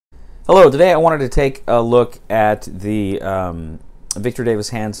Hello, today I wanted to take a look at the Victor Davis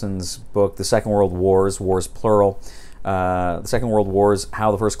Hanson's book, The Second World Wars, Wars Plural. The Second World Wars,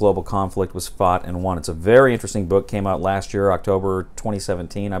 How the First Global Conflict Was Fought and Won. It's a very interesting book, came out last year, October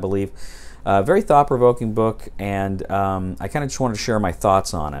 2017, I believe. Very thought-provoking book, and I kind of just wanted to share my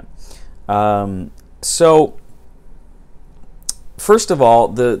thoughts on it. So, first of all,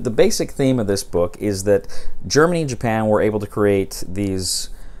 the basic theme of this book is that Germany and Japan were able to create these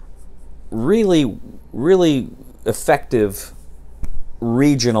really effective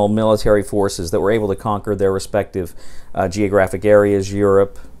regional military forces that were able to conquer their respective geographic areas,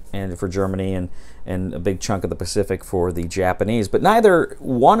 Europe and for Germany, and a big chunk of the Pacific for the Japanese. But neither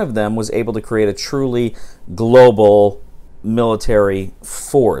one of them was able to create a truly global military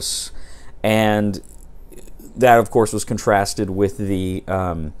force. And that, of course, was contrasted with the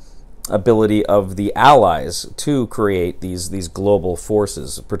ability of the Allies to create these global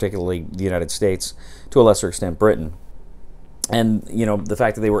forces, particularly the United States, to a lesser extent Britain. And, you know, the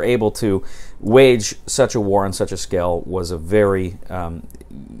fact that they were able to wage such a war on such a scale was a very,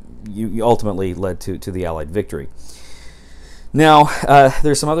 ultimately led to the Allied victory. Now,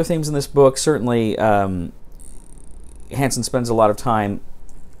 there's some other themes in this book. Certainly, Hanson spends a lot of time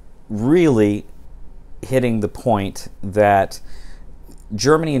really hitting the point that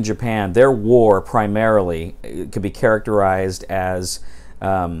Germany and Japan, their war primarily could be characterized as,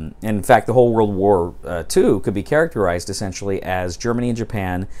 in fact, the whole World War II could be characterized essentially as Germany and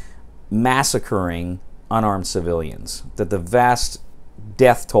Japan massacring unarmed civilians. That the vast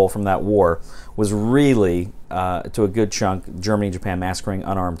death toll from that war was really, to a good chunk, Germany and Japan massacring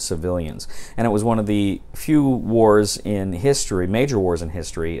unarmed civilians. And it was one of the few wars in history, major wars in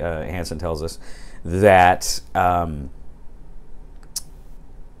history, Hanson tells us, that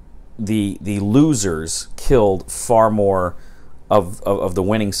the losers killed far more of the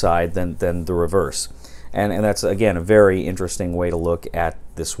winning side than the reverse. And that's, again, a very interesting way to look at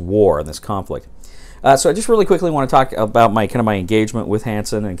this war and this conflict. So I just really quickly want to talk about my engagement with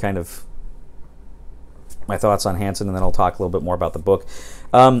Hanson and kind of my thoughts on Hanson, and then I'll talk a little bit more about the book.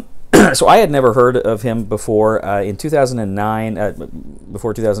 So I had never heard of him before. In 2009,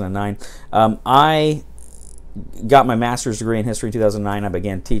 before 2009, I got my master's degree in history in 2009. I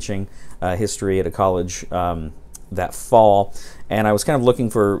began teaching history at a college that fall, and I was kind of looking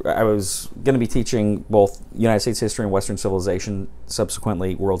for, I was going to be teaching both United States history and Western civilization,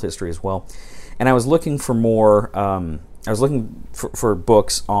 subsequently world history as well. And I was looking for more, I was looking for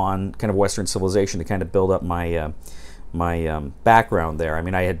books on kind of Western civilization to kind of build up my background there. I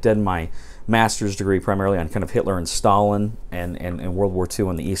mean, I had done my master's degree primarily on kind of Hitler and Stalin and World War II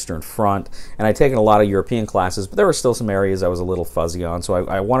on the Eastern Front, and I'd taken a lot of European classes, but there were still some areas I was a little fuzzy on, so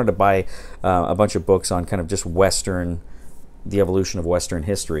I wanted to buy a bunch of books on kind of just the evolution of Western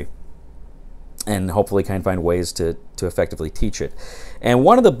history, and hopefully kind of find ways to effectively teach it. And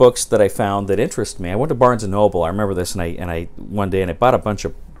one of the books that I found that interested me, I went to Barnes & Noble, I remember this, and I one day, and I bought a bunch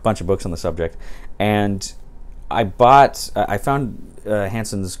of books on the subject, and I found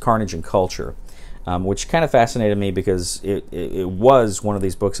Hanson's Carnage and Culture, which kind of fascinated me because it was one of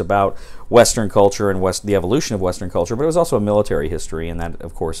these books about Western culture and the evolution of Western culture, but it was also a military history, and that,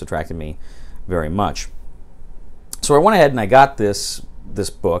 of course, attracted me very much. So I went ahead and I got this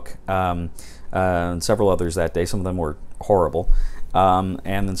book, and several others that day. Some of them were horrible, and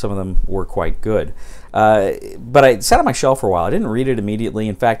then some of them were quite good. But I sat on my shelf for a while. I didn't read it immediately.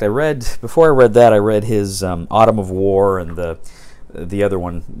 In fact, before I read that, I read his Autumn of War and the other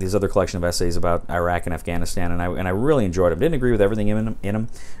one, this other collection of essays about Iraq and Afghanistan, and I really enjoyed them. Didn't agree with everything in them,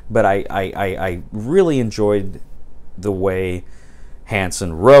 but I really enjoyed the way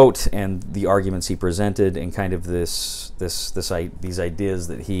Hanson wrote and the arguments he presented, and kind of these ideas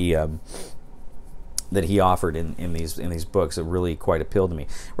that he offered in these books that really quite appealed to me.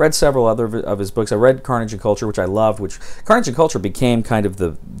 Read several other of his books. I read Carnage and Culture, which I loved, which Carnage and Culture became kind of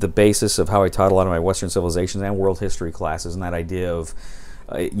the basis of how I taught a lot of my Western civilizations and world history classes, and that idea of,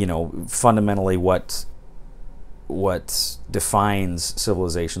 you know, fundamentally what defines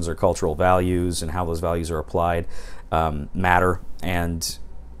civilizations or cultural values and how those values are applied matter, and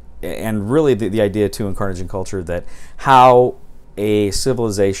really the idea too in Carnage and Culture that how a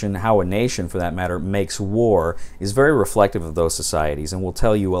civilization, how a nation for that matter, makes war is very reflective of those societies, and will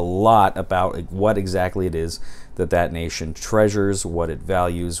tell you a lot about what exactly it is that nation treasures, what it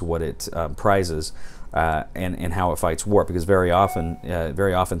values, what it prizes, and how it fights war. Because very often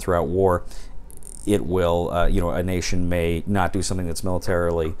throughout war, it will, you know, a nation may not do something that's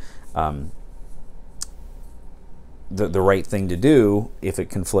militarily the right thing to do if it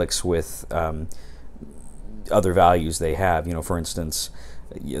conflicts with other values they have. You know, for instance,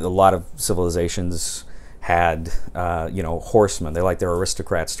 A lot of civilizations had horsemen. They liked their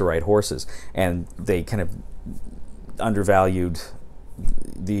aristocrats to ride horses, and they kind of undervalued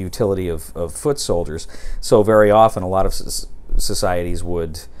the utility of foot soldiers. So very often, a lot of societies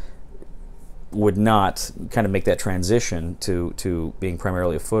would not kind of make that transition to being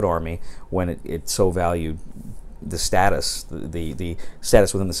primarily a foot army when it so valued the status, the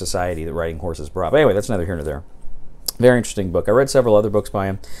status within the society that riding horses brought. But anyway, that's neither here nor there. Very interesting book. I read several other books by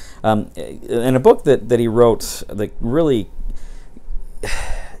him, and a book that he wrote that really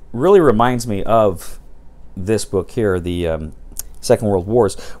reminds me of this book here, the Second World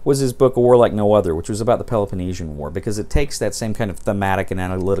Wars, was his book A War Like No Other, which was about the Peloponnesian War, because it takes that same kind of thematic and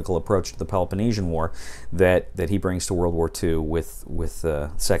analytical approach to the Peloponnesian War that he brings to World War II with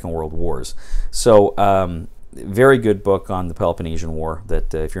Second World Wars. So very good book on the Peloponnesian War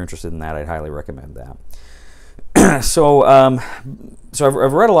that if you're interested in that, I'd highly recommend that. So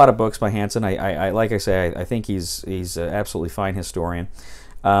I've read a lot of books by Hanson. Like I say, I think he's an absolutely fine historian.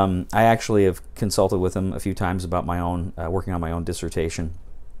 I actually have consulted with him a few times about my own working on my own dissertation.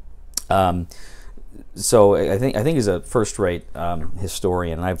 So I think he's a first-rate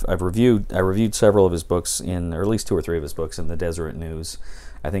historian. And I reviewed several of his books or at least 2 or 3 of his books in the Deseret News.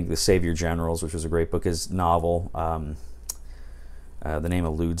 I think The Savior Generals, which was a great book, his novel. The name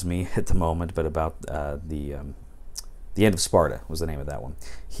eludes me at the moment, but about the End of Sparta was the name of that one.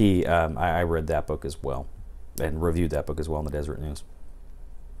 I read that book as well, and reviewed that book as well in the Deseret News.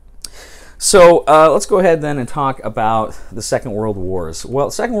 So let's go ahead then and talk about the Second World Wars.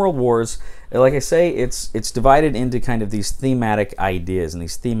 Well, Second World Wars, like I say, it's divided into kind of these thematic ideas and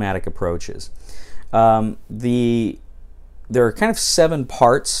these thematic approaches. There are kind of 7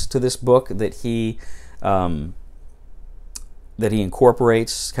 parts to this book that he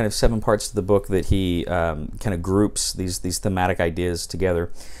incorporates, kind of 7 parts to the book that he kind of groups these thematic ideas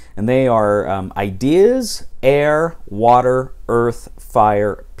together. And they are ideas, air, water, earth,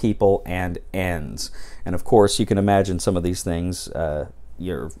 fire, people, and ends. And of course, you can imagine some of these things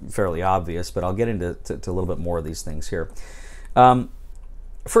you're fairly obvious, but I'll get into a little bit more of these things here.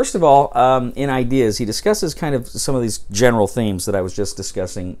 First of all, in ideas, he discusses kind of some of these general themes that I was just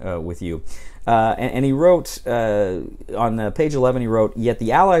discussing with you. And he wrote, on page 11, he wrote, "Yet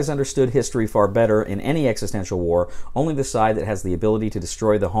the Allies understood history far better in any existential war. Only the side that has the ability to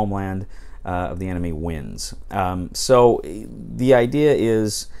destroy the homeland of the enemy wins." So the idea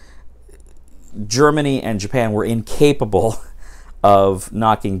is Germany and Japan were incapable of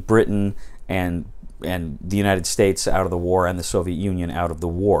knocking Britain and the United States out of the war and the Soviet Union out of the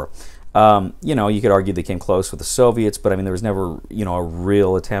war. You could argue they came close with the Soviets, but I mean there was never a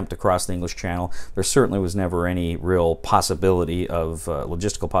real attempt to cross the English Channel. There certainly was never any real possibility of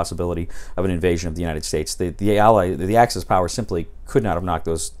logistical possibility of an invasion of the United States. The Axis powers simply could not have knocked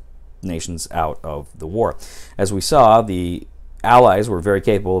those nations out of the war. As we saw, the Allies were very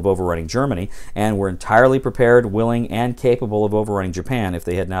capable of overrunning Germany and were entirely prepared, willing, and capable of overrunning Japan if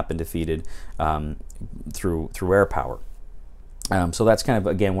they had not been defeated through air power. So that's kind of,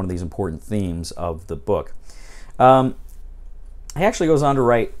 again, one of these important themes of the book. He actually goes on to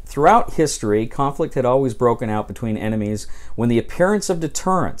write, "Throughout history, conflict had always broken out between enemies when the appearance of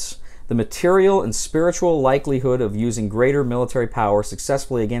deterrence, the material and spiritual likelihood of using greater military power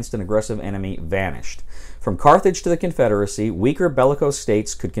successfully against an aggressive enemy vanished. From Carthage to the Confederacy, weaker bellicose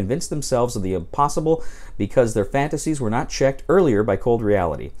states could convince themselves of the impossible because their fantasies were not checked earlier by cold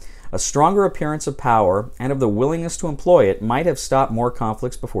reality. A stronger appearance of power and of the willingness to employ it might have stopped more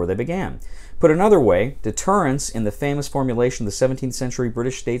conflicts before they began. Put another way, deterrence, in the famous formulation of the 17th century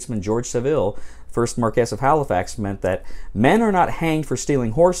British statesman George Savile, first Marquess of Halifax, meant that men are not hanged for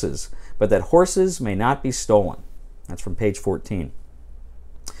stealing horses, but that horses may not be stolen." That's from page 14.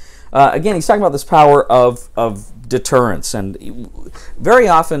 Again, he's talking about this power of deterrence, and very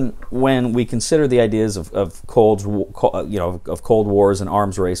often when we consider the ideas of Cold Wars and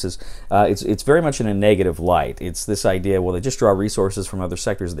arms races, it's very much in a negative light. It's this idea, well, they just draw resources from other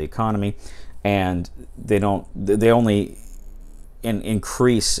sectors of the economy, and they only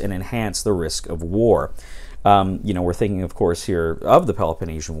increase and enhance the risk of war. We're thinking, of course, here of the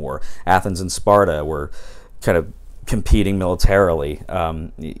Peloponnesian War. Athens and Sparta were kind of competing militarily,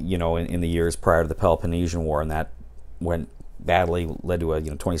 in the years prior to the Peloponnesian War, and that went badly, led to a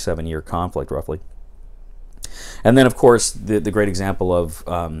 27-year conflict roughly. And then, of course, the great example of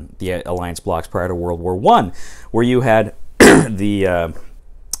the alliance blocks prior to World War I, where you had the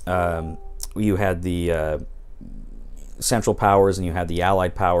Central Powers and you had the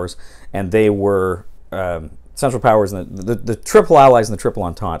Allied Powers, and they were Central Powers and the Triple Allies and the Triple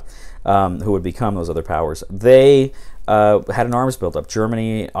Entente, who would become those other powers. They had an arms buildup.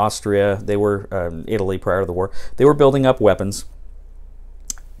 Germany, Austria, they were Italy prior to the war. They were building up weapons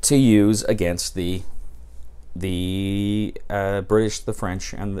to use against the British, the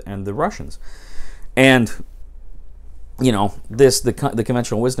French, and the Russians. And the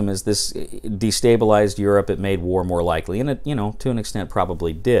conventional wisdom is this destabilized Europe. It made war more likely, and it, to an extent,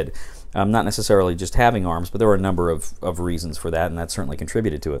 probably did. Not necessarily just having arms, but there were a number of reasons for that, and that certainly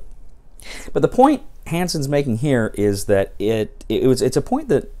contributed to it. But the point Hanson's making here is that it's a point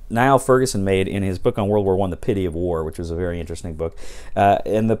that Niall Ferguson made in his book on World War I, The Pity of War, which was a very interesting book.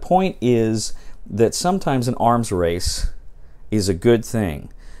 And the point is that sometimes an arms race is a good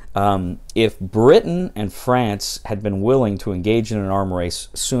thing. If Britain and France had been willing to engage in an arms race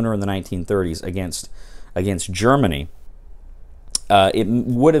sooner in the 1930s against Germany, it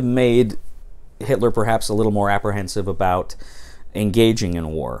would have made Hitler perhaps a little more apprehensive about engaging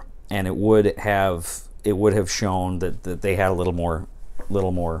in war, and it would have shown that they had a little more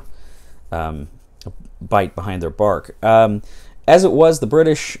bite behind their bark. As it was, the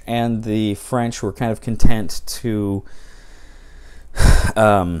British and the French were kind of content to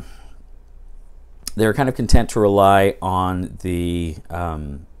rely on the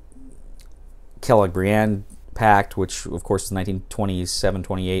Kellogg-Briand Pact, which of course is the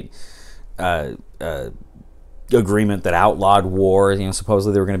 1927-28 agreement that outlawed war.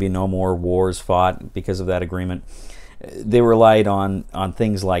 Supposedly there were going to be no more wars fought because of that agreement. They relied on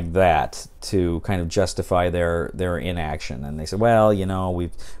things like that to kind of justify their inaction, and they said, well,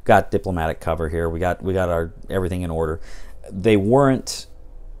 we've got diplomatic cover here. We got our everything in order. They weren't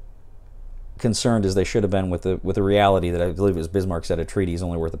concerned as they should have been with the reality that I believe it was Bismarck said a treaty is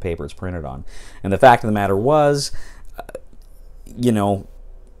only worth the paper it's printed on. And the fact of the matter was,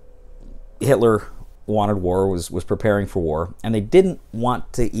 Hitler wanted war, was preparing for war, and they didn't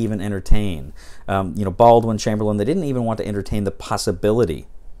want to even entertain, Baldwin, Chamberlain, they didn't even want to entertain the possibility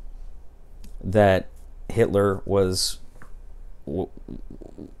that Hitler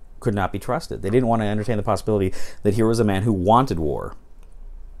could not be trusted. They didn't want to entertain the possibility that here was a man who wanted war,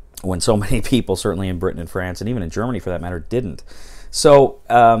 when so many people, certainly in Britain and France, and even in Germany for that matter, didn't. So,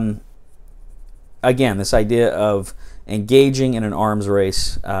 again, this idea of engaging in an arms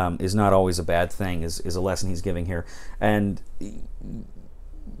race is not always a bad thing, is a lesson he's giving here. And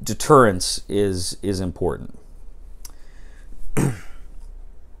deterrence is important.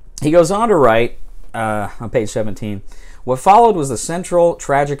 He goes on to write, on page 17, what followed was the central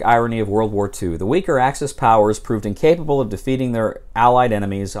tragic irony of World War II. The weaker Axis powers proved incapable of defeating their allied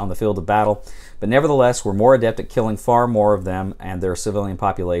enemies on the field of battle, but nevertheless were more adept at killing far more of them and their civilian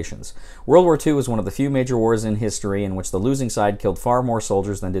populations. World War II was one of the few major wars in history in which the losing side killed far more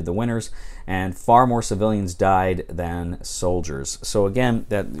soldiers than did the winners, and far more civilians died than soldiers. So again,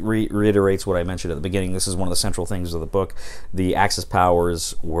 that reiterates what I mentioned at the beginning. This is one of the central things of the book. The Axis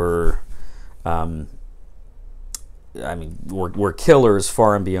powers were were killers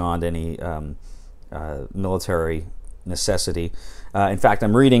far and beyond any military necessity. In fact,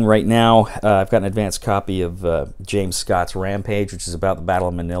 I'm reading right now, I've got an advanced copy of James Scott's Rampage, which is about the Battle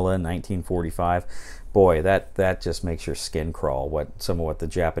of Manila in 1945. Boy, that just makes your skin crawl, some of what the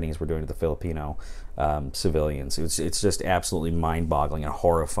Japanese were doing to the Filipino civilians. It's just absolutely mind-boggling and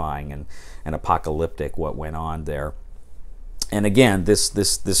horrifying and apocalyptic what went on there. And again,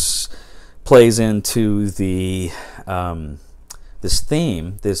 this plays into the this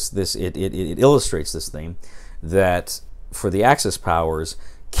theme. It illustrates this theme that for the Axis powers,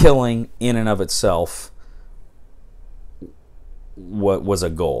 killing in and of itself was a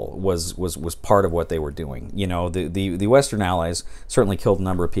goal, was part of what they were doing. The Western Allies certainly killed a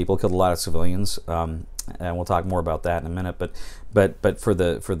number of people, killed a lot of civilians, and we'll talk more about that in a minute. But for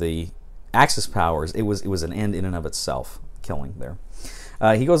the Axis powers, it was an end in and of itself, killing there.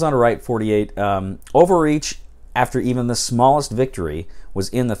 He goes on to write, 48, overreach after even the smallest victory was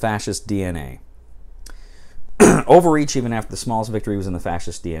in the fascist DNA. Overreach even after the smallest victory was in the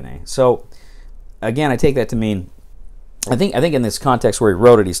fascist DNA. So, again, I take that to mean, I think in this context where he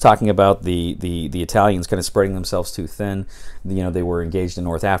wrote it, he's talking about the Italians kind of spreading themselves too thin. They were engaged in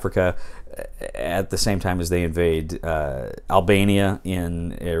North Africa at the same time as they invade Albania,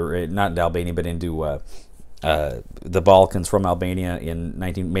 not Albania, but into the Balkans from Albania in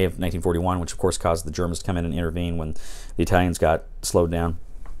May of 1941, which of course caused the Germans to come in and intervene when the Italians got slowed down.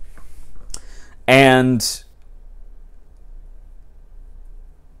 And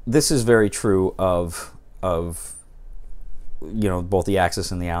this is very true of both the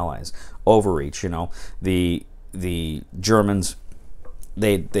Axis and the Allies. Overreach. The Germans,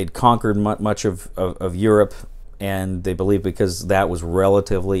 they'd conquered much of Europe and they believed because that was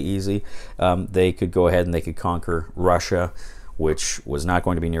relatively easy, they could go ahead and they could conquer Russia, which was not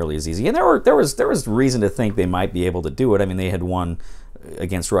going to be nearly as easy. And there was reason to think they might be able to do it. I mean, they had won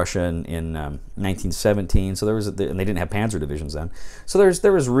against Russia in 1917, so and they didn't have panzer divisions then. So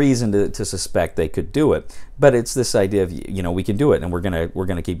there was reason to suspect they could do it. But it's this idea of, you know, we can do it, and we're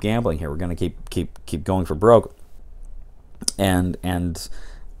gonna keep gambling here. We're gonna keep going for broke, and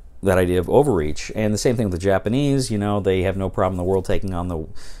that idea of overreach. And the same thing with the Japanese. You know, they have no problem in the world taking on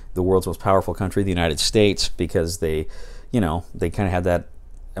the world's most powerful country, the United States, because they, you know, they kind of had that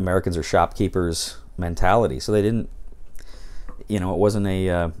Americans are shopkeepers mentality. So they didn't, you know, it wasn't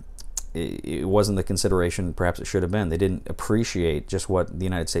the consideration perhaps it should have been. They didn't appreciate just what the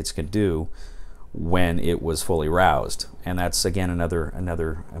United States could do when it was fully roused. And that's, again,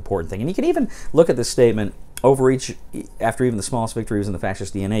 another important thing. And you can even look at this statement, overreach after even the smallest victory was in the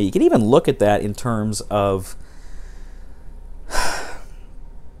fascist DNA. You can even look at that in terms of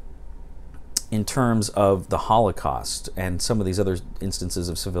the Holocaust and some of these other instances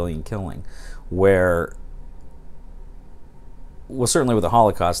of civilian killing, where, well, certainly with the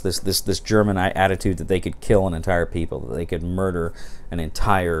Holocaust, this German attitude that they could kill an entire people, that they could murder an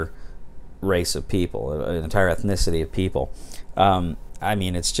entire race of people, an entire ethnicity of people. I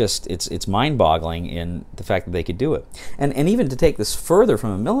mean, it's mind-boggling in the fact that they could do it. And even to take this further from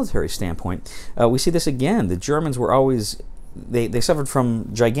a military standpoint, we see this again. The Germans were always, they suffered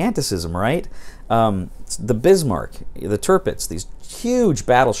from giganticism, right? The Bismarck, the Tirpitz, these huge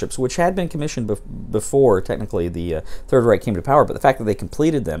battleships, which had been commissioned before technically the Third Reich came to power, but the fact that they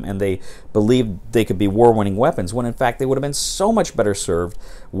completed them and they believed they could be war-winning weapons, when in fact they would have been so much better served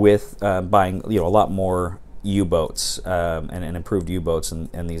with buying, you know, a lot more U-boats and improved U-boats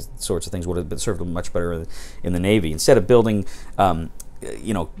and these sorts of things would have been served much better in the Navy. Instead of building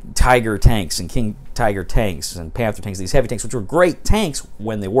you know, Tiger tanks and King Tiger tanks and Panther tanks, these heavy tanks, which were great tanks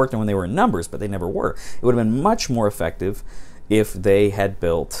when they worked and when they were in numbers, but they never were. It would have been much more effective if they had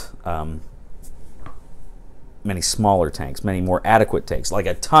built many smaller tanks, many more adequate tanks, like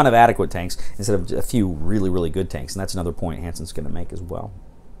a ton of adequate tanks instead of a few really, really good tanks. And that's another point Hanson's going to make as well.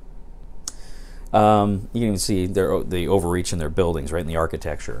 You can even see the overreach in their buildings, right, in the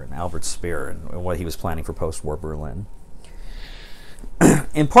architecture, and Albert Speer and what he was planning for post-war Berlin.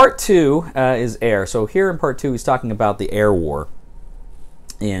 In part two is air. So here in part two, he's talking about the air war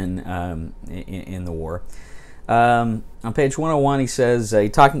in the war. On page 101, he says,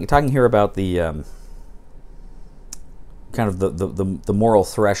 talking here about the kind of the moral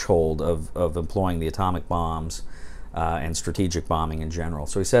threshold of employing the atomic bombs and strategic bombing in general.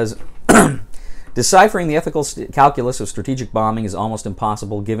 So he says, deciphering the ethical calculus of strategic bombing is almost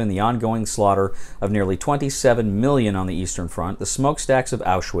impossible given the ongoing slaughter of nearly 27 million on the Eastern Front, the smokestacks of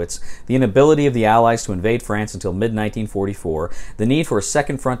Auschwitz, the inability of the Allies to invade France until mid-1944, the need for a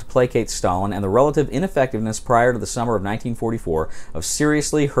second front to placate Stalin, and the relative ineffectiveness prior to the summer of 1944 of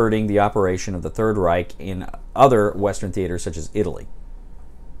seriously hurting the operation of the Third Reich in other Western theaters such as Italy.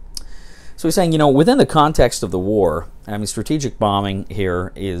 So he's saying, you know, within the context of the war, I mean, strategic bombing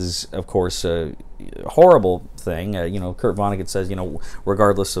here is, of course, a horrible thing. You know, Kurt Vonnegut says, you know,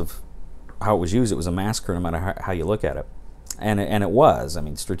 regardless of how it was used, it was a massacre no matter how you look at it. And it was. I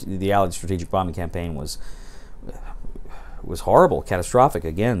mean, the Allied strategic bombing campaign was horrible, catastrophic.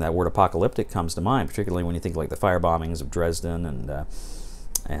 Again, that word apocalyptic comes to mind, particularly when you think like the fire bombings of Dresden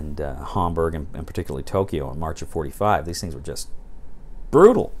and Hamburg and particularly Tokyo in March of '45. These things were just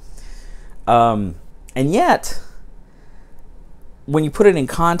brutal. And yet, when you put it in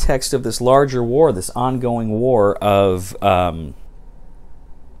context of this larger war, this ongoing war of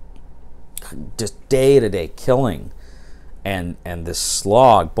just day-to-day killing and this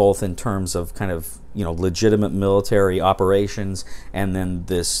slog, both in terms of kind of, you know, legitimate military operations and then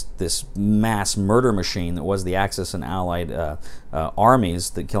this mass murder machine that was the Axis and Allied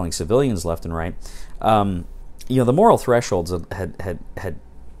armies that killing civilians left and right, you know, the moral thresholds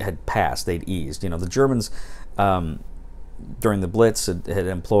had passed, they'd eased. You know, the Germans during the Blitz had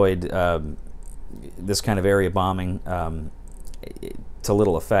employed this kind of area bombing to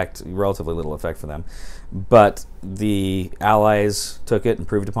little effect, relatively little effect for them. But the Allies took it,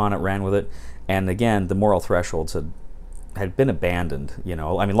 improved upon it, ran with it, and again, the moral thresholds had been abandoned, you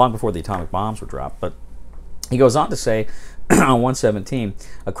know, I mean, long before the atomic bombs were dropped. But he goes on to say, on 117,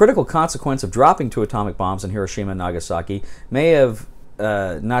 a critical consequence of dropping two atomic bombs in Hiroshima and Nagasaki may have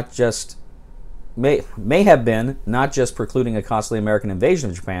not just may have been not just precluding a costly American invasion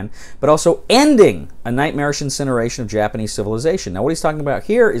of Japan, but also ending a nightmarish incineration of Japanese civilization. Now, what he's talking about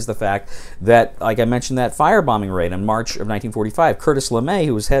here is the fact that, like I mentioned, that firebombing raid in March of 1945, Curtis LeMay,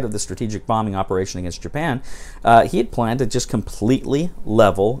 who was head of the strategic bombing operation against Japan, he had planned to just completely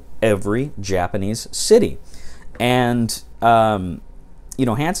level every Japanese city. And,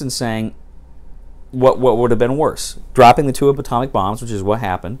 Hanson's saying, what would have been worse? Dropping the 2 atomic bombs, which is what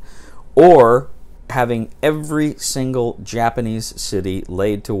happened, or having every single Japanese city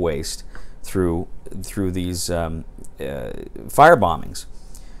laid to waste through these fire bombings,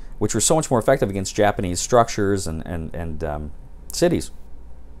 which were so much more effective against Japanese structures and cities.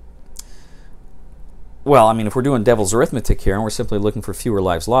 Well, I mean, if we're doing devil's arithmetic here and we're simply looking for fewer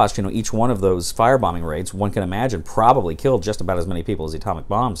lives lost, each one of those firebombing raids, one can imagine, probably killed just about as many people as the atomic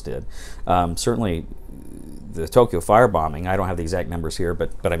bombs did. Certainly, the Tokyo firebombing, I don't have the exact numbers here,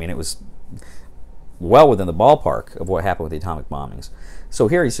 but I mean, it was well within the ballpark of what happened with the atomic bombings. So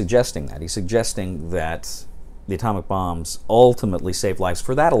here he's suggesting that. He's suggesting that the atomic bombs ultimately saved lives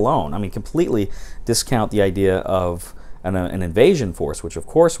for that alone. I mean, completely discount the idea of an invasion force, which of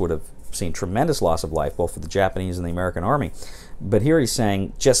course would have seen tremendous loss of life, both for the Japanese and the American army. But here he's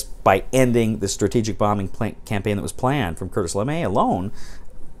saying just by ending the strategic bombing campaign that was planned from Curtis LeMay alone,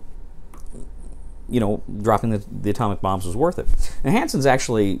 dropping the atomic bombs was worth it. Now, Hanson's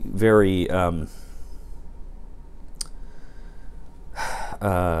actually very... what's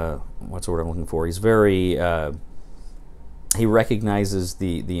the word I'm looking for? He's very... he recognizes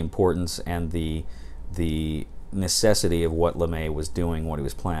the importance and the necessity of what LeMay was doing, what he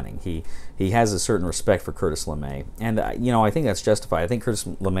was planning. He has a certain respect for Curtis LeMay, and I think that's justified. I think Curtis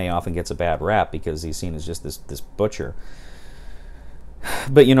LeMay often gets a bad rap because he's seen as just this butcher.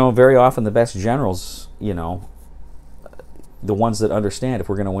 But very often the best generals, the ones that understand if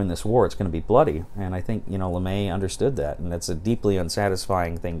we're going to win this war, it's going to be bloody. And I think LeMay understood that, and that's a deeply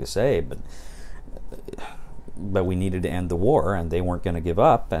unsatisfying thing to say, but we needed to end the war, and they weren't going to give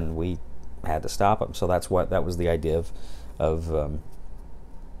up, and we had to stop them. So that was the idea of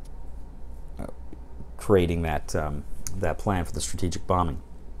creating that plan for the strategic bombing.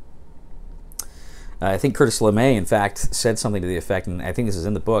 I think Curtis LeMay, in fact, said something to the effect, and I think this is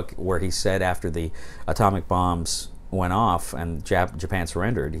in the book, where he said after the atomic bombs went off and Japan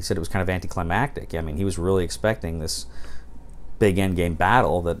surrendered, he said it was kind of anticlimactic. I mean, he was really expecting this big endgame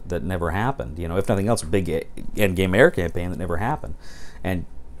battle that never happened. If nothing else, a big endgame air campaign that never happened. And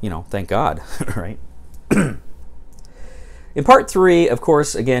thank God, right? In part 3, of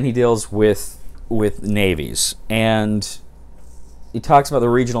course, again, he deals with navies, and he talks about the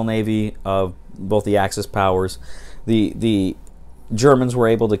regional navy of both the Axis powers. The Germans were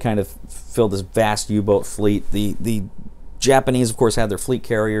able to kind of fill this vast U-boat fleet. The Japanese, of course, had their fleet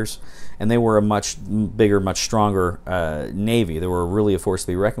carriers, and they were a much bigger, much stronger navy. They were really a force to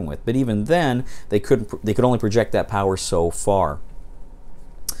be reckoned with. But even then, they could only project that power so far.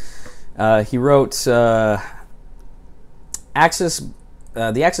 He wrote, the Axis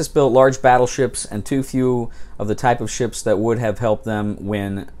built large battleships and too few of the type of ships that would have helped them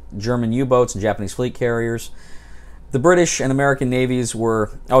win German U-boats and Japanese fleet carriers. The British and American navies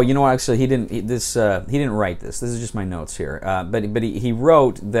were... Oh, you know what? Actually, he didn't write this. This is just my notes here. But he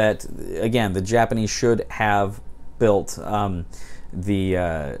wrote that, again, the Japanese should have built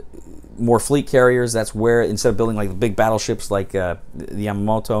the more fleet carriers. That's where, instead of building like the big battleships like the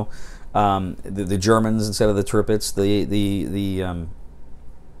Yamamoto, the Germans, instead of the Tirpitz, the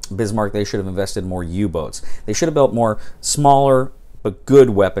Bismarck, they should have invested in more U-boats. They should have built more smaller but good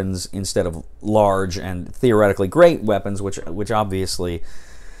weapons instead of large and theoretically great weapons, which obviously,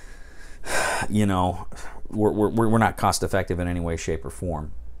 we're not cost effective in any way, shape, or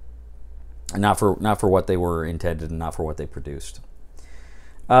form. Not for what they were intended, and not for what they produced.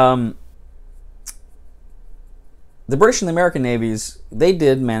 The British and the American navies, they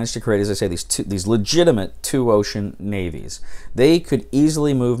did manage to create, as I say, these legitimate two-ocean navies. They could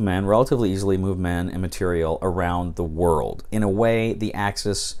easily move men, relatively easily move men and material around the world in a way the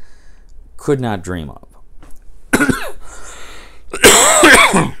Axis could not dream of.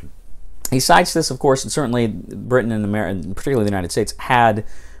 He cites this, of course, and certainly Britain and America, particularly the United States, had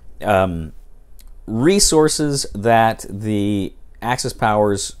resources that the Axis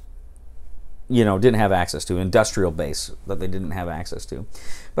powers didn't have access to, industrial base that they didn't have access to.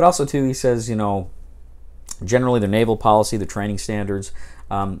 But also, too, he says, generally their naval policy, the training standards,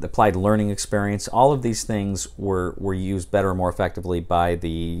 the applied learning experience, all of these things were used better and more effectively by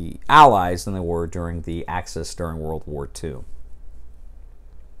the Allies than they were during the Axis during World War II.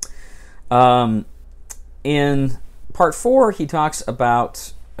 In Part 4, he talks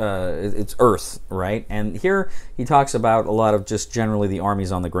about it's Earth, right? And here he talks about a lot of just generally the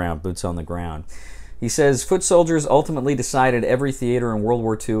armies on the ground, boots on the ground. He says, foot soldiers ultimately decided every theater in World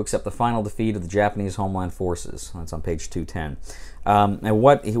War II except the final defeat of the Japanese Homeland Forces. That's on page 210. And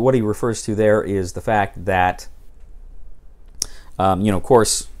what he refers to there is the fact that, of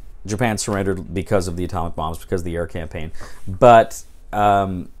course, Japan surrendered because of the atomic bombs, because of the air campaign. But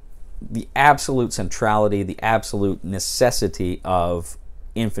the absolute centrality, the absolute necessity of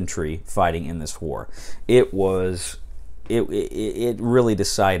infantry fighting in this war, it really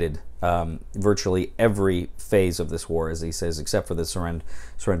decided virtually every phase of this war, as he says, except for the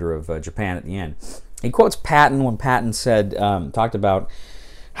surrender of Japan at the end. He quotes Patton when Patton said, talked about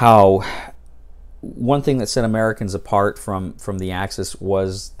how one thing that set Americans apart from the Axis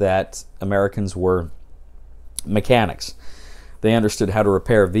was that Americans were mechanics. They understood how to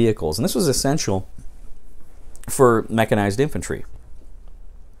repair vehicles, and this was essential for mechanized infantry.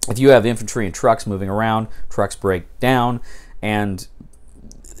 If you have infantry and trucks moving around, trucks break down, and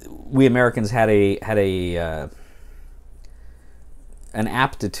we Americans had an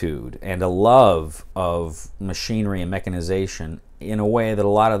aptitude and a love of machinery and mechanization in a way that a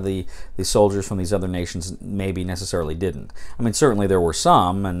lot of the soldiers from these other nations maybe necessarily didn't. I mean, certainly there were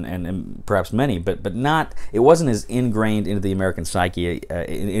some, and perhaps many, but not. It wasn't as ingrained into the American psyche,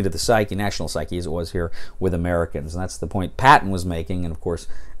 into the national psyche, as it was here with Americans. And that's the point Patton was making, and of course,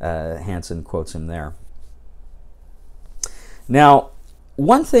 Hanson quotes him there. Now,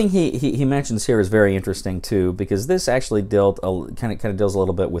 one thing he mentions here is very interesting too, because this actually kind of deals a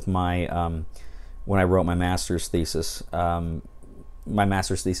little bit with my when I wrote my master's thesis. My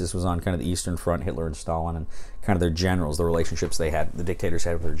master's thesis was on kind of the Eastern Front, Hitler and Stalin, and kind of their generals, the relationships the dictators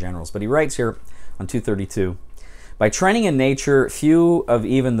had with their generals. But he writes here on 232, by training in nature, few of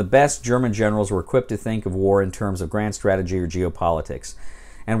even the best German generals were equipped to think of war in terms of grand strategy or geopolitics,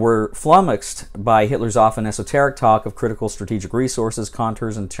 and were flummoxed by Hitler's often esoteric talk of critical strategic resources,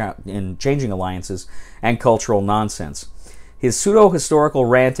 contours, and changing alliances, and cultural nonsense. His pseudo-historical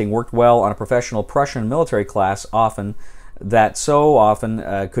ranting worked well on a professional Prussian military class, that so often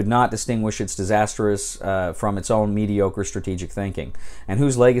could not distinguish its disastrous from its own mediocre strategic thinking, and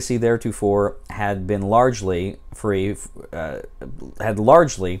whose legacy theretofore had been largely a free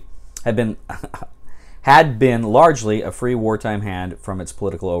wartime hand from its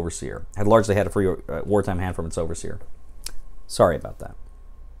political overseer. Had largely had a free wartime hand from its overseer. Sorry about that.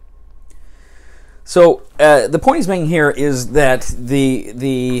 So the point he's making here is that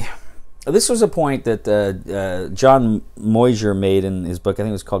this was a point that John Moyser made in his book. I think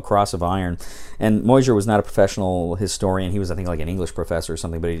it was called Cross of Iron. And Moyser was not a professional historian. He was, I think, like an English professor or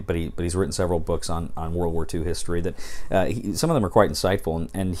something. But he's written several books on World War II history that some of them are quite insightful.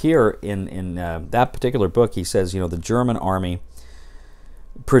 And here in that particular book, he says, the German army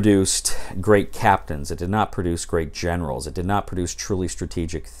produced great captains. It did not produce great generals. It did not produce truly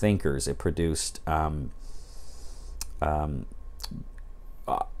strategic thinkers. It produced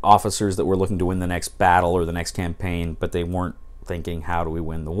officers that were looking to win the next battle or the next campaign, but they weren't thinking, how do we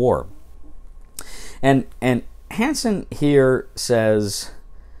win the war? And Hanson here says,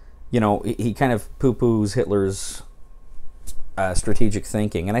 he kind of poo-poos Hitler's strategic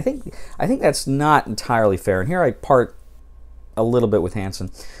thinking, and I think that's not entirely fair. And here I part a little bit with Hanson,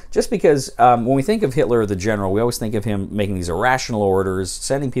 just because when we think of Hitler, the general, we always think of him making these irrational orders,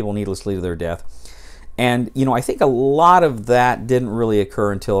 sending people needlessly to their death. And, I think a lot of that didn't really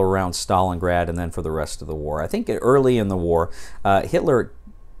occur until around Stalingrad and then for the rest of the war. I think early in the war, Hitler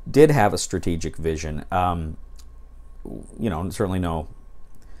did have a strategic vision. Certainly no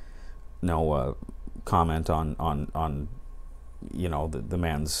comment on the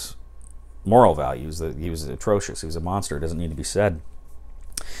man's moral values. That he was atrocious. He was a monster. It doesn't need to be said.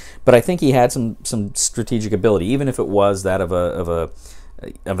 But I think he had some strategic ability, even if it was that of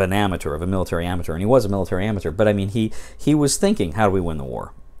an amateur, of a military amateur, and he was a military amateur. But I mean, he was thinking, how do we win the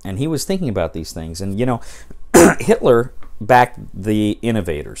war? And he was thinking about these things. And Hitler backed the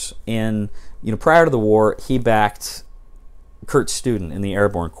innovators. Prior to the war, he backed Kurt Student in the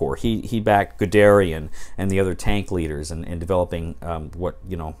Airborne Corps. He backed Guderian and the other tank leaders in developing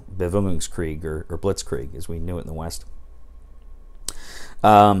Bewegungskrieg or Blitzkrieg, as we knew it in the West.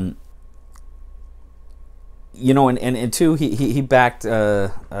 And two, he backed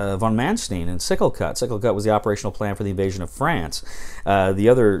von Manstein and Sichelcut. Sichelcut was the operational plan for the invasion of France. The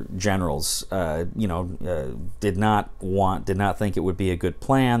other generals, did not think it would be a good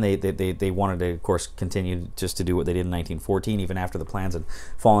plan. They wanted to, of course, continue just to do what they did in 1914, even after the plans had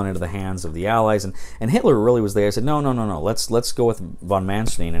fallen into the hands of the Allies. And Hitler really was there. He said, no. Let's go with von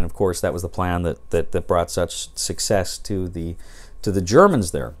Manstein. And of course, that was the plan that brought such success to the to the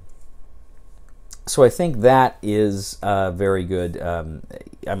Germans there. So I think that is very good. I mean,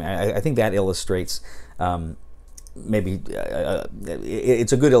 I think that illustrates maybe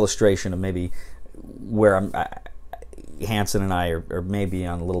it's a good illustration of maybe where Hanson and I are maybe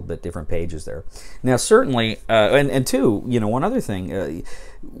on a little bit different pages there. Now, certainly, and two, one other thing,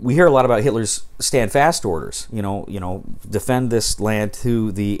 we hear a lot about Hitler's stand fast orders. Defend this land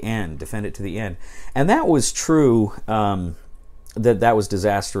to the end, defend it to the end, and that was true. That was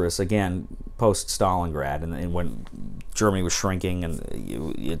disastrous again post Stalingrad, and when Germany was shrinking, and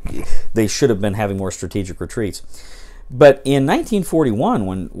they should have been having more strategic retreats. But in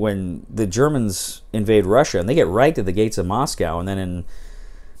 1941, when the Germans invade Russia, and they get right to the gates of Moscow, and then in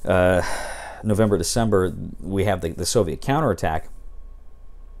November, December, we have the Soviet counterattack,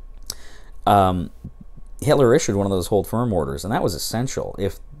 Hitler issued one of those hold firm orders, and that was essential.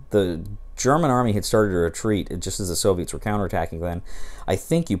 If the German army had started to retreat just as the Soviets were counterattacking then, I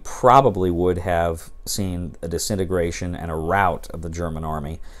think you probably would have seen a disintegration and a rout of the German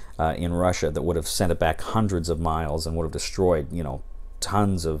army in Russia that would have sent it back hundreds of miles and would have destroyed,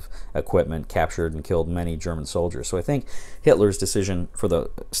 tons of equipment, captured and killed many German soldiers. So I think Hitler's decision for the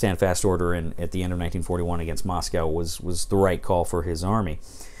stand fast order at the end of 1941 against Moscow was the right call for his army.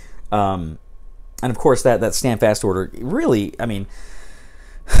 And of course that stand fast order really, I mean,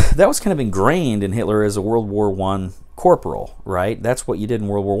 that was kind of ingrained in Hitler as a World War I corporal, right? That's what you did in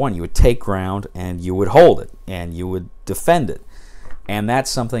World War I. You would take ground and you would hold it and you would defend it, and that's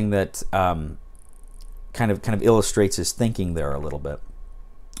something that kind of illustrates his thinking there a little bit.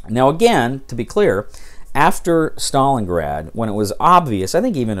 Now, again, to be clear, after Stalingrad, when it was obvious, I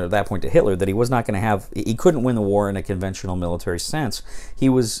think even at that point to Hitler, that he couldn't win the war in a conventional military sense, he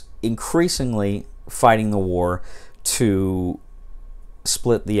was increasingly fighting the war to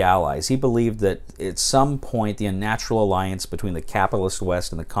split the Allies. He believed that at some point the unnatural alliance between the capitalist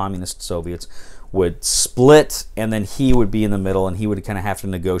West and the communist Soviets would split, and then he would be in the middle, and he would kind of have to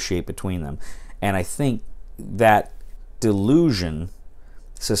negotiate between them. And I think that delusion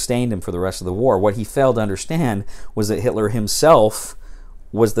sustained him for the rest of the war. What he failed to understand was that Hitler himself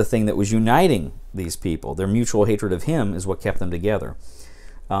was the thing that was uniting these people. Their mutual hatred of him is what kept them together.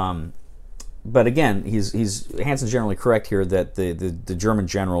 But again, Hanson's generally correct here that the German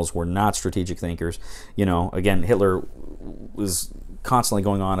generals were not strategic thinkers. Again, Hitler was constantly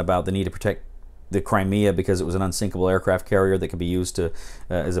going on about the need to protect the Crimea because it was an unsinkable aircraft carrier that could be used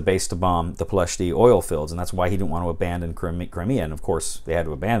as a base to bomb the Ph.D. oil fields, and that's why he didn't want to abandon Crimea. And of course, they had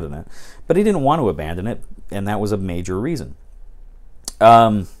to abandon it, but he didn't want to abandon it, and that was a major reason.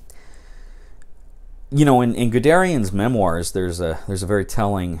 In Guderian's memoirs, there's a very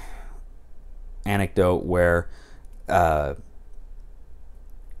telling anecdote where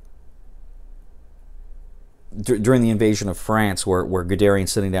during the invasion of France, where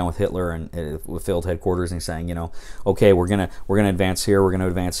Guderian's sitting down with Hitler and with field headquarters, and he's saying, okay, we're gonna advance here, we're gonna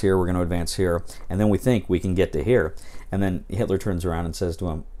advance here, we're gonna advance here, and then we think we can get to here, and then Hitler turns around and says to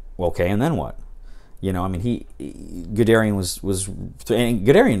him, well, okay, and then what? Guderian and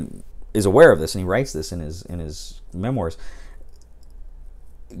Guderian is aware of this, and he writes this in his memoirs.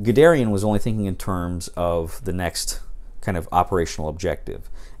 Guderian was only thinking in terms of the next kind of operational objective,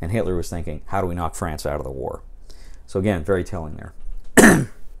 and Hitler was thinking, how do we knock France out of the war? So again, very telling there.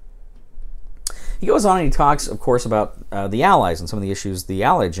 He goes on and he talks, of course, about the Allies and some of the issues the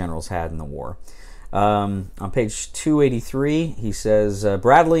Allied generals had in the war. On page 283, he says,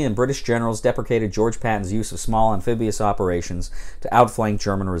 Bradley and British generals deprecated George Patton's use of small amphibious operations to outflank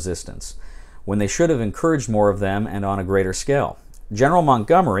German resistance, when they should have encouraged more of them and on a greater scale. General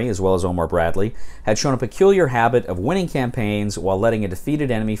Montgomery, as well as Omar Bradley, had shown a peculiar habit of winning campaigns while letting a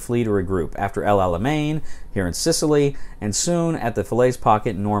defeated enemy flee to regroup, after El Alamein, here in Sicily, and soon at the Falaise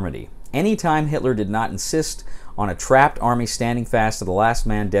Pocket in Normandy. Any time Hitler did not insist on a trapped army standing fast to the last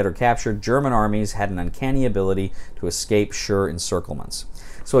man dead or captured, German armies had an uncanny ability to escape sure encirclements.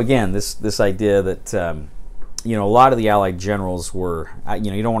 So again, this idea that a lot of the Allied generals were,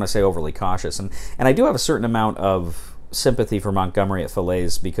 you don't want to say overly cautious, and I do have a certain amount of sympathy for Montgomery at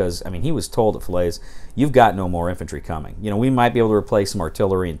Falaise, because he was told at Falaise, you've got no more infantry coming. We might be able to replace some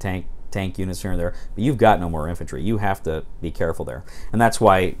artillery and tank units here and there, but you've got no more infantry. You have to be careful there. And that's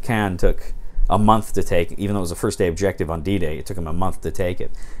why Caen took a month to take, even though it was the first day objective on D-Day, it took him a month to take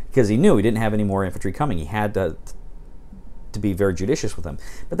it, because he knew he didn't have any more infantry coming. He had to be very judicious with them.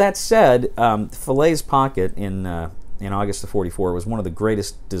 But that said, Falaise Pocket in August of '44 was one of the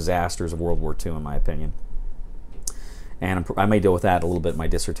greatest disasters of World War II, in my opinion. And I may deal with that a little bit in my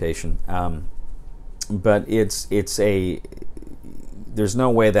dissertation. But there's no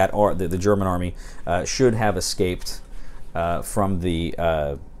way that the German army should have escaped from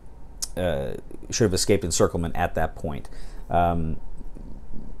the should have escaped encirclement at that point.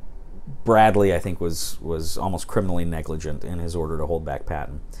 Bradley, I think, was almost criminally negligent in his order to hold back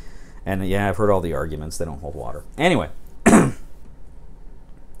Patton. And yeah, I've heard all the arguments. They don't hold water. Anyway,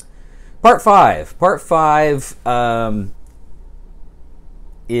 Part 5. Part 5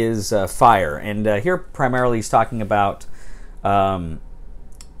 is fire. And here primarily he's talking about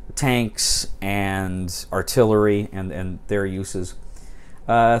tanks and artillery and their uses.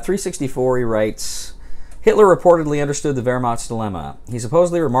 364, he writes, Hitler reportedly understood the Wehrmacht's dilemma. He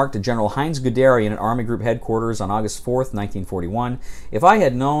supposedly remarked to General Heinz Guderian at Army Group Headquarters on August 4th, 1941, "If I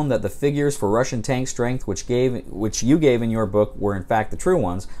had known that the figures for Russian tank strength which you gave in your book were in fact the true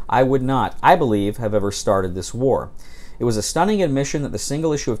ones, I would not, I believe, have ever started this war." It was a stunning admission that the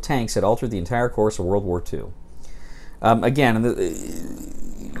single issue of tanks had altered the entire course of World War II. Again,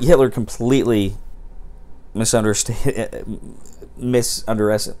 Hitler completely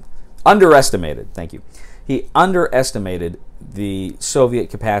underestimated. Thank you. He underestimated the Soviet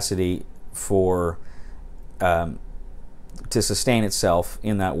capacity for to sustain itself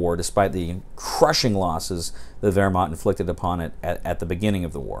in that war, despite the crushing losses the Wehrmacht inflicted upon it at the beginning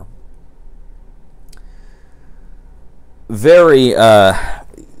of the war. Very,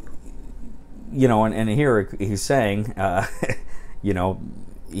 you know, and here he's saying, you know,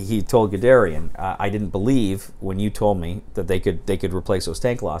 he told Guderian, I didn't believe when you told me that they could replace those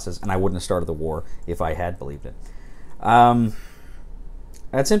tank losses, and I wouldn't have started the war if I had believed it.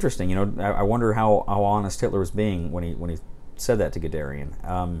 That's interesting. You know, I wonder how honest Hitler was being when he said that to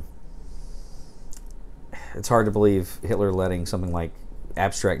Guderian. It's hard to believe Hitler letting something like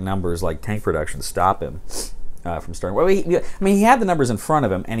abstract numbers like tank production stop him from starting. Well, I mean, he had the numbers in front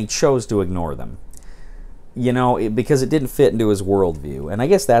of him, and he chose to ignore them. You know, because it didn't fit into his worldview. And I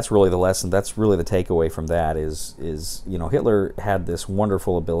guess that's really the lesson. That's really the takeaway from that is you know, Hitler had this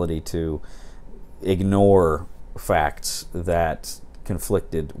wonderful ability to ignore facts that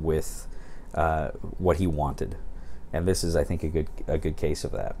conflicted with what he wanted. And this is, I think, a good case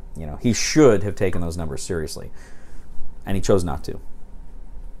of that. You know, he should have taken those numbers seriously, and he chose not to.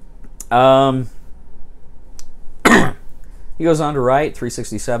 He goes on to write,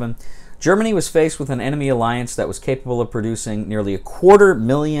 367, Germany was faced with an enemy alliance that was capable of producing nearly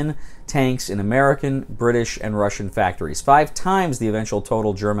 250,000 tanks in American, British, and Russian factories, 5 times the eventual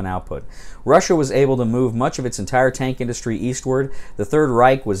total German output. Russia was able to move much of its entire tank industry eastward. The Third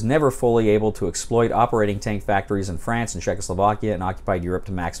Reich was never fully able to exploit operating tank factories in France and Czechoslovakia and occupied Europe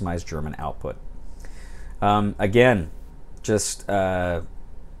to maximize German output. Again, just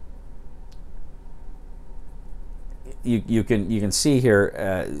you can see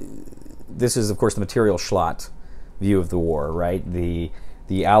here. This is, of course, the material Schlatt view of the war, right? The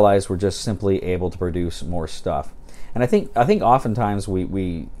Allies were just simply able to produce more stuff, and I think oftentimes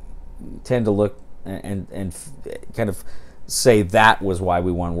we tend to look and kind of say that was why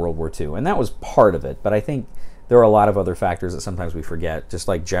we won World War II, and that was part of it. But I think there are a lot of other factors that sometimes we forget, just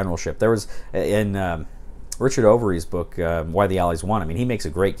like generalship. There was in Richard Overy's book, Why the Allies Won. I mean, he makes a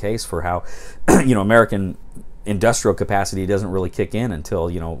great case for how you know, American industrial capacity doesn't really kick in until,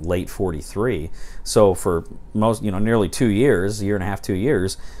 you know, late 43. So for most, you know, nearly 2 years, a year and a half, 2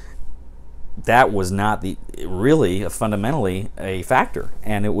 years, that was not really fundamentally a factor,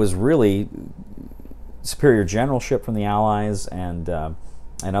 and it was really superior generalship from the Allies and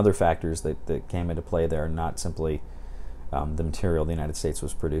other factors that came into play there, not simply the material the United States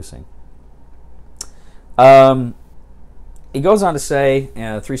was producing. He goes on to say,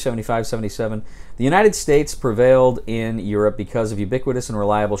 375-77, the United States prevailed in Europe because of ubiquitous and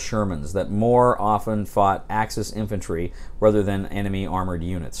reliable Shermans that more often fought Axis infantry rather than enemy armored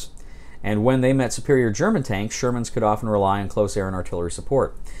units. And when they met superior German tanks, Shermans could often rely on close air and artillery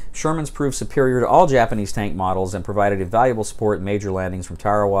support. Shermans proved superior to all Japanese tank models and provided invaluable support in major landings from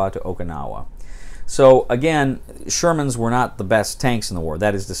Tarawa to Okinawa. So again, Shermans were not the best tanks in the war.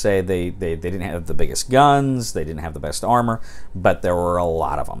 That is to say, they didn't have the biggest guns, they didn't have the best armor, but there were a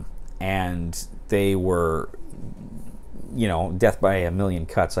lot of them. And they were, you know, death by a million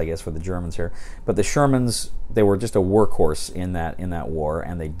cuts, I guess, for the Germans here. But the Shermans, they were just a workhorse in that war,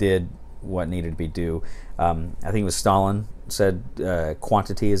 and they did what needed to be done. I think it was Stalin said,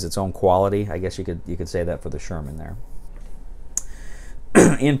 quantity is its own quality. I guess you could say that for the Sherman there.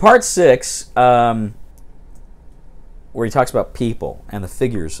 In part 6, where he talks about people and the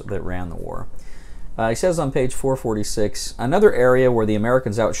figures that ran the war, he says on page 446, another area where the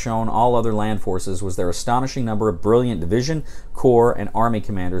Americans outshone all other land forces was their astonishing number of brilliant division, corps, and army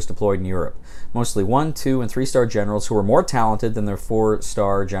commanders deployed in Europe, mostly 1-, 2-, and 3-star generals who were more talented than their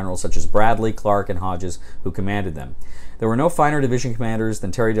 4-star generals such as Bradley, Clark, and Hodges, who commanded them. There were no finer division commanders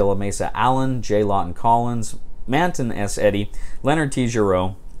than Terry de la Mesa Allen, J. Lawton Collins, Manton S. Eddy, Leonard T.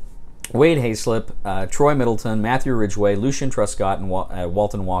 Giroux, Wade Hayslip, Troy Middleton, Matthew Ridgway, Lucian Truscott, and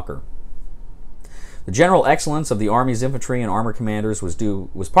Walton Walker. The general excellence of the Army's infantry and armor commanders was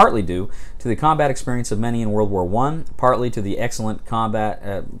partly due to the combat experience of many in World War I, partly to the excellent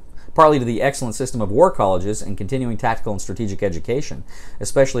system of war colleges and continuing tactical and strategic education,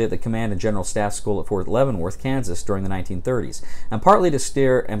 especially at the Command and General Staff School at Fort Leavenworth, Kansas, during the 1930s, and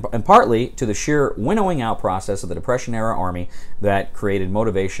partly to the sheer winnowing out process of the Depression-era Army that created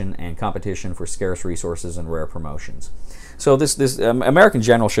motivation and competition for scarce resources and rare promotions. So this American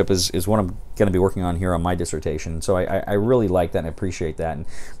generalship is what I'm going to be working on here on my dissertation. So I really like that and appreciate that, and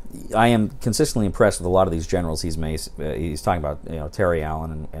I am consistently impressed with a lot of these generals he's talking about, you know, Terry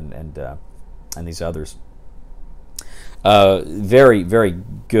Allen and these others. Very, very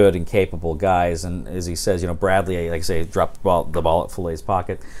good and capable guys, and as he says, you know, Bradley, like I say, dropped the ball at Fillet's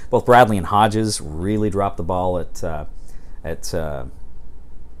pocket. Both Bradley and Hodges really dropped the ball at the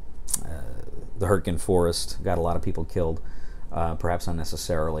Hurtgen Forest. Got a lot of people killed, perhaps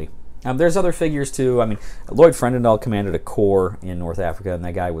unnecessarily. There's other figures too. I mean, Lloyd Frendendahl commanded a corps in North Africa, and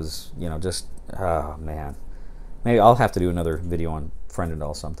that guy was, you know, just, oh man. Maybe I'll have to do another video on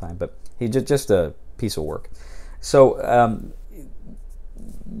Frendendahl sometime, but he just a piece of work. So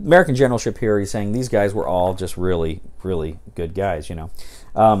American generalship here, he's saying these guys were all just really, really good guys, you know.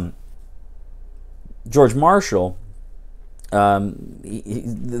 George Marshall,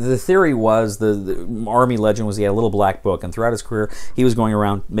 the theory was, the Army legend was he had a little black book, and throughout his career he was going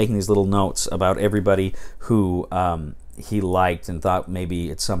around making these little notes about everybody who he liked and thought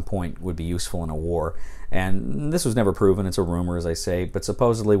maybe at some point would be useful in a war. And this was never proven, it's a rumor, as I say, but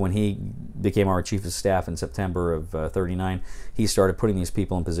supposedly when he became our Chief of Staff in September of 39, he started putting these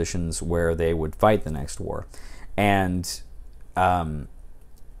people in positions where they would fight the next war. And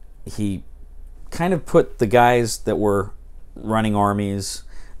he kind of put the guys that were running armies,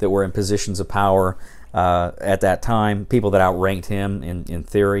 that were in positions of power at that time, people that outranked him in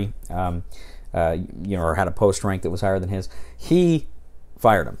theory, you know, or had a post rank that was higher than his, he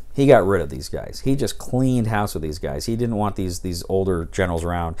fired them. He got rid of these guys. He just cleaned house with these guys. He didn't want these older generals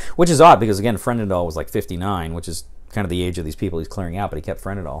around, which is odd because, again, Frendendahl was like 59, which is kind of the age of these people he's clearing out, but he kept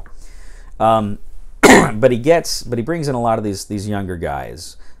Frendendahl. But he brings in a lot of these younger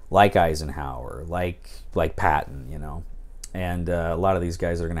guys, like Eisenhower, like Patton, you know. And a lot of these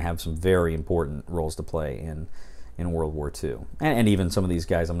guys are going to have some very important roles to play in World War II, and even some of these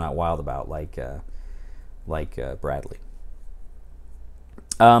guys I'm not wild about, like Bradley.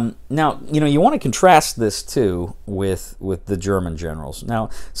 Now, you know, you want to contrast this too with the German generals. Now,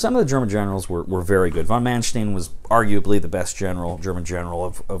 some of the German generals were very good. Von Manstein was arguably the best German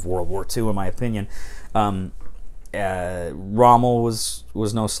general of World War II, in my opinion. Rommel was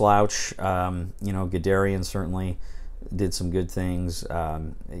no slouch. You know, Guderian certainly did some good things,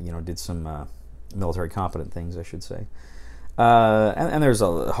 you know, did some military competent things, I should say. And there's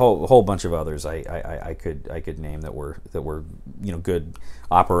a whole bunch of others I could name that were you know, good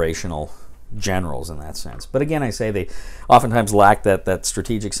operational generals in that sense. But again, I say they oftentimes lack that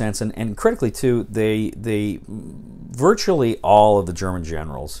strategic sense, and critically too, they virtually all of the German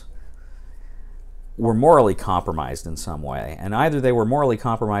generals were morally compromised in some way, and either they were morally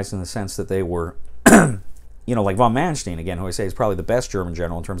compromised in the sense that they were you know, like von Manstein, again, who I say is probably the best German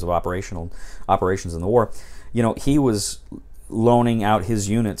general in terms of operations in the war. You know, he was loaning out his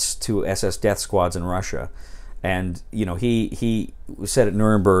units to SS death squads in Russia, and you know, he said at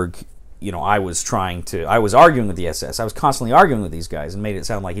Nuremberg, you know, I was arguing with the SS. I was constantly arguing with these guys, and made it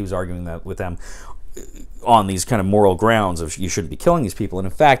sound like he was arguing with them on these kind of moral grounds of you shouldn't be killing these people. And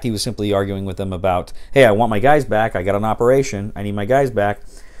in fact, he was simply arguing with them about, hey, I want my guys back. I got an operation. I need my guys back.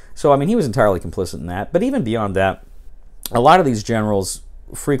 So, I mean, he was entirely complicit in that. But even beyond that, a lot of these generals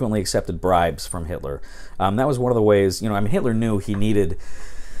frequently accepted bribes from Hitler. That was one of the ways, you know, I mean, Hitler knew he needed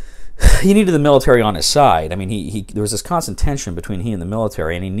the military on his side. I mean, there was this constant tension between he and the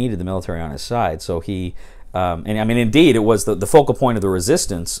military, and he needed the military on his side. So he, and I mean, indeed, it was the focal point of the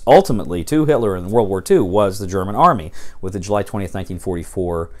resistance, ultimately, to Hitler in World War II was the German army, with the July 20th,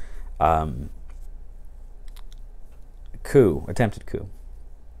 1944 attempted coup.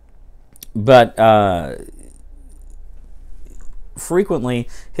 But frequently,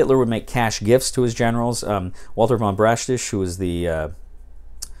 Hitler would make cash gifts to his generals. Walter von Brachtisch, who was the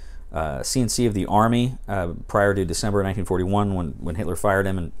CNC of the Army prior to December 1941 when Hitler fired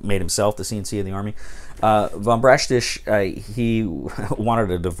him and made himself the CNC of the Army. Von Brashtisch, he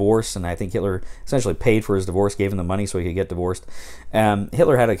wanted a divorce, and I think Hitler essentially paid for his divorce, gave him the money so he could get divorced.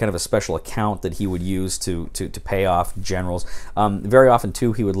 Hitler had a kind of a special account that he would use to pay off generals. Very often,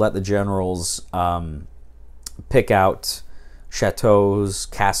 too, he would let the generals pick out chateaus,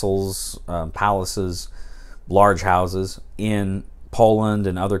 castles, palaces, large houses in Poland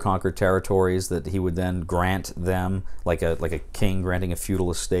and other conquered territories that he would then grant them, like a king granting a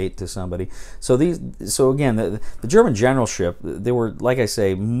feudal estate to somebody. So again, the German generalship, they were, like I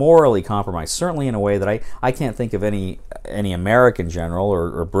say, morally compromised, certainly in a way that I can't think of any American general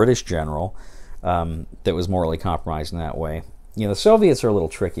or British general that was morally compromised in that way. You know, the Soviets are a little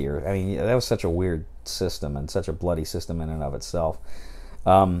trickier. I mean, that was such a weird system and such a bloody system in and of itself.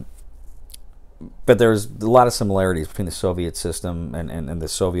 But there's a lot of similarities between the Soviet system and the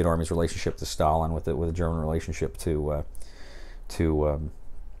Soviet Army's relationship to Stalin with the German relationship to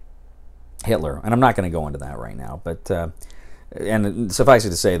Hitler. And I'm not going to go into that right now. But and suffice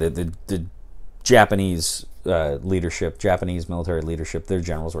it to say that the Japanese leadership, Japanese military leadership, their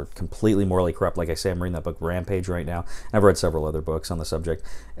generals were completely morally corrupt. Like I say, I'm reading that book Rampage right now. I've read several other books on the subject.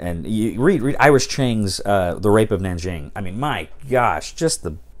 And you read Iris Chang's The Rape of Nanjing. I mean, my gosh, just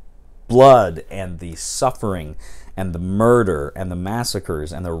the blood and the suffering and the murder and the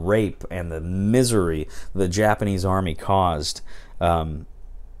massacres and the rape and the misery the Japanese army caused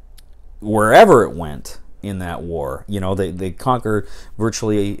wherever it went in that war. You know, they conquered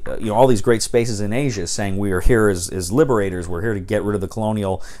virtually all these great spaces in Asia, saying we are here as liberators. We're here to get rid of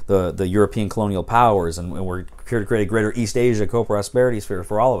the European colonial powers, and we're here to create a greater East Asia co-prosperity sphere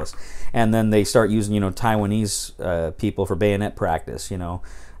for all of us. And then they start using Taiwanese people for bayonet practice.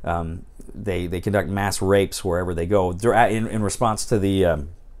 They conduct mass rapes wherever they go. They're in response to the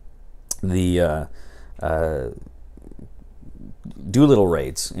Doolittle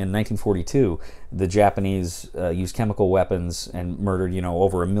raids in 1942. The Japanese used chemical weapons and murdered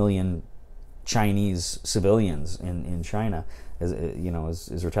over 1 million Chinese civilians in China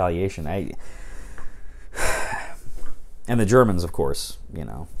as retaliation. And the Germans, of course,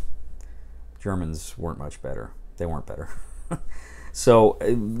 Germans weren't much better. They weren't better. So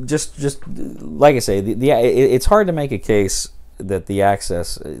just like I say, it's hard to make a case that the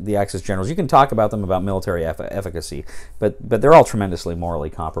Axis generals, you can talk about them about military efficacy, but they're all tremendously morally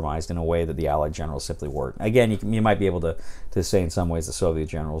compromised in a way that the Allied generals simply weren't. Again, you might be able to say in some ways the Soviet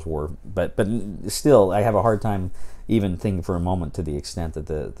generals were, but still, I have a hard time even thinking for a moment to the extent that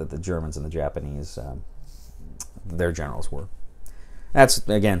the Germans and the Japanese, their generals were. That's,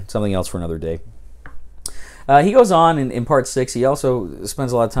 again, something else for another day. He goes on in part 6. He also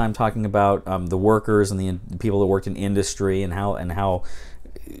spends a lot of time talking about the workers and the people that worked in industry and how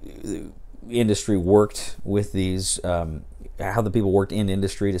industry worked with these, how the people worked in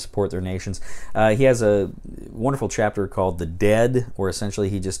industry to support their nations. He has a wonderful chapter called "The Dead," where essentially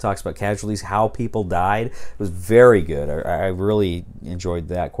he just talks about casualties, how people died. It was very good. I really enjoyed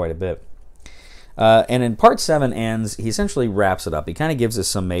that quite a bit. And in part 7 ends, he essentially wraps it up. He kind of gives us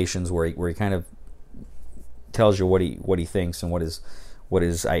summations where he kind of tells you what he thinks and what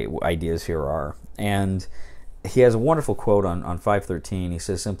his ideas here are. And he has a wonderful quote on 513. He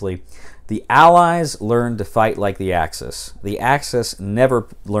says simply, "The Allies learned to fight like the Axis. The Axis never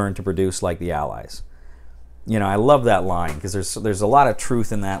learned to produce like the Allies." I love that line because there's a lot of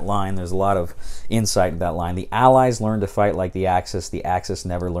truth in that line. There's a lot of insight in that line. The Allies learned to fight like the Axis. The Axis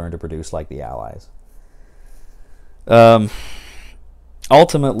never learned to produce like the Allies.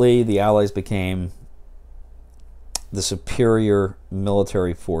 Ultimately, the Allies became the superior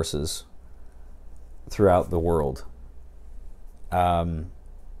military forces throughout the world. They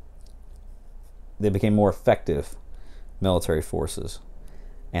became more effective military forces,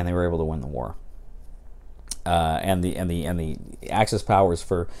 and they were able to win the war. And the Axis powers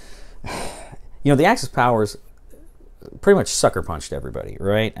the Axis powers pretty much sucker punched everybody,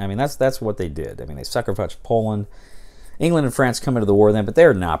 right? I mean, that's what they did. I mean, they sucker punched Poland. England and France come into the war then, but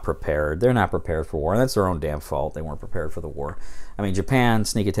they're not prepared. They're not prepared for war, and that's their own damn fault. They weren't prepared for the war. I mean, Japan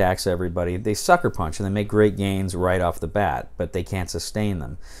sneak attacks everybody. They sucker punch, and they make great gains right off the bat, but they can't sustain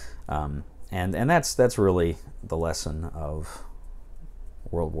them. And that's really the lesson of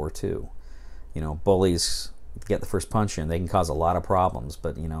World War II. Bullies get the first punch in. They can cause a lot of problems,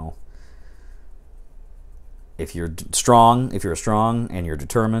 but, if you're strong and you're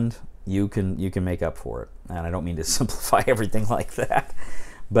determined, you can make up for it. And I don't mean to simplify everything like that,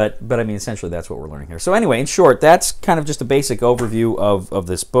 but I mean, essentially that's what we're learning here. So anyway, in short, that's kind of just a basic overview of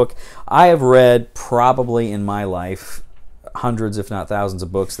this book. I have read probably in my life hundreds, if not thousands,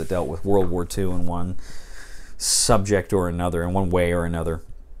 of books that dealt with World War II in one subject or another, in one way or another.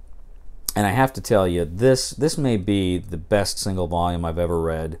 And I have to tell you, this may be the best single volume I've ever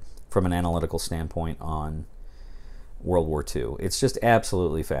read from an analytical standpoint on World War II. It's just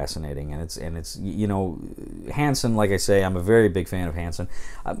absolutely fascinating, and it's you know, Hanson, like I say, I'm a very big fan of Hanson.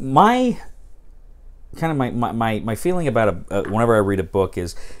 My feeling about whenever I read a book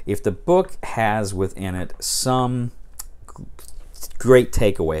is, if the book has within it some great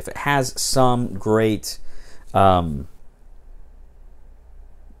takeaway, if it has some great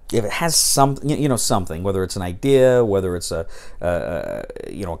if it has something, you know, something, whether it's an idea, whether it's a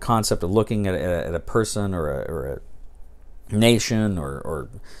you know, a concept of looking at a person or a nation or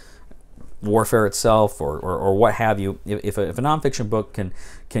warfare itself or what have you, if a nonfiction book can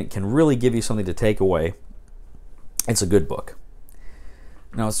really give you something to take away, it's a good book.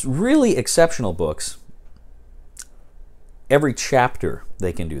 Now, it's really exceptional books. Every chapter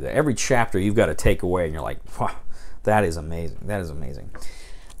they can do that. Every chapter you've got to take away, and you're like, wow, that is amazing. That is amazing.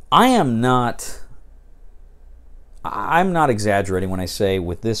 I'm not exaggerating when I say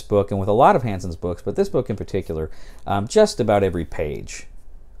with this book and with a lot of Hanson's books, but this book in particular, just about every page,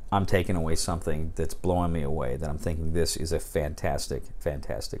 I'm taking away something that's blowing me away, that I'm thinking this is a fantastic,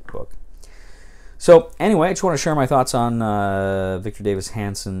 fantastic book. So anyway, I just want to share my thoughts on Victor Davis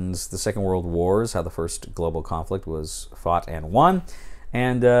Hanson's The Second World Wars, how the first global conflict was fought and won,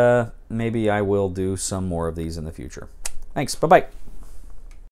 and maybe I will do some more of these in the future. Thanks. Bye-bye.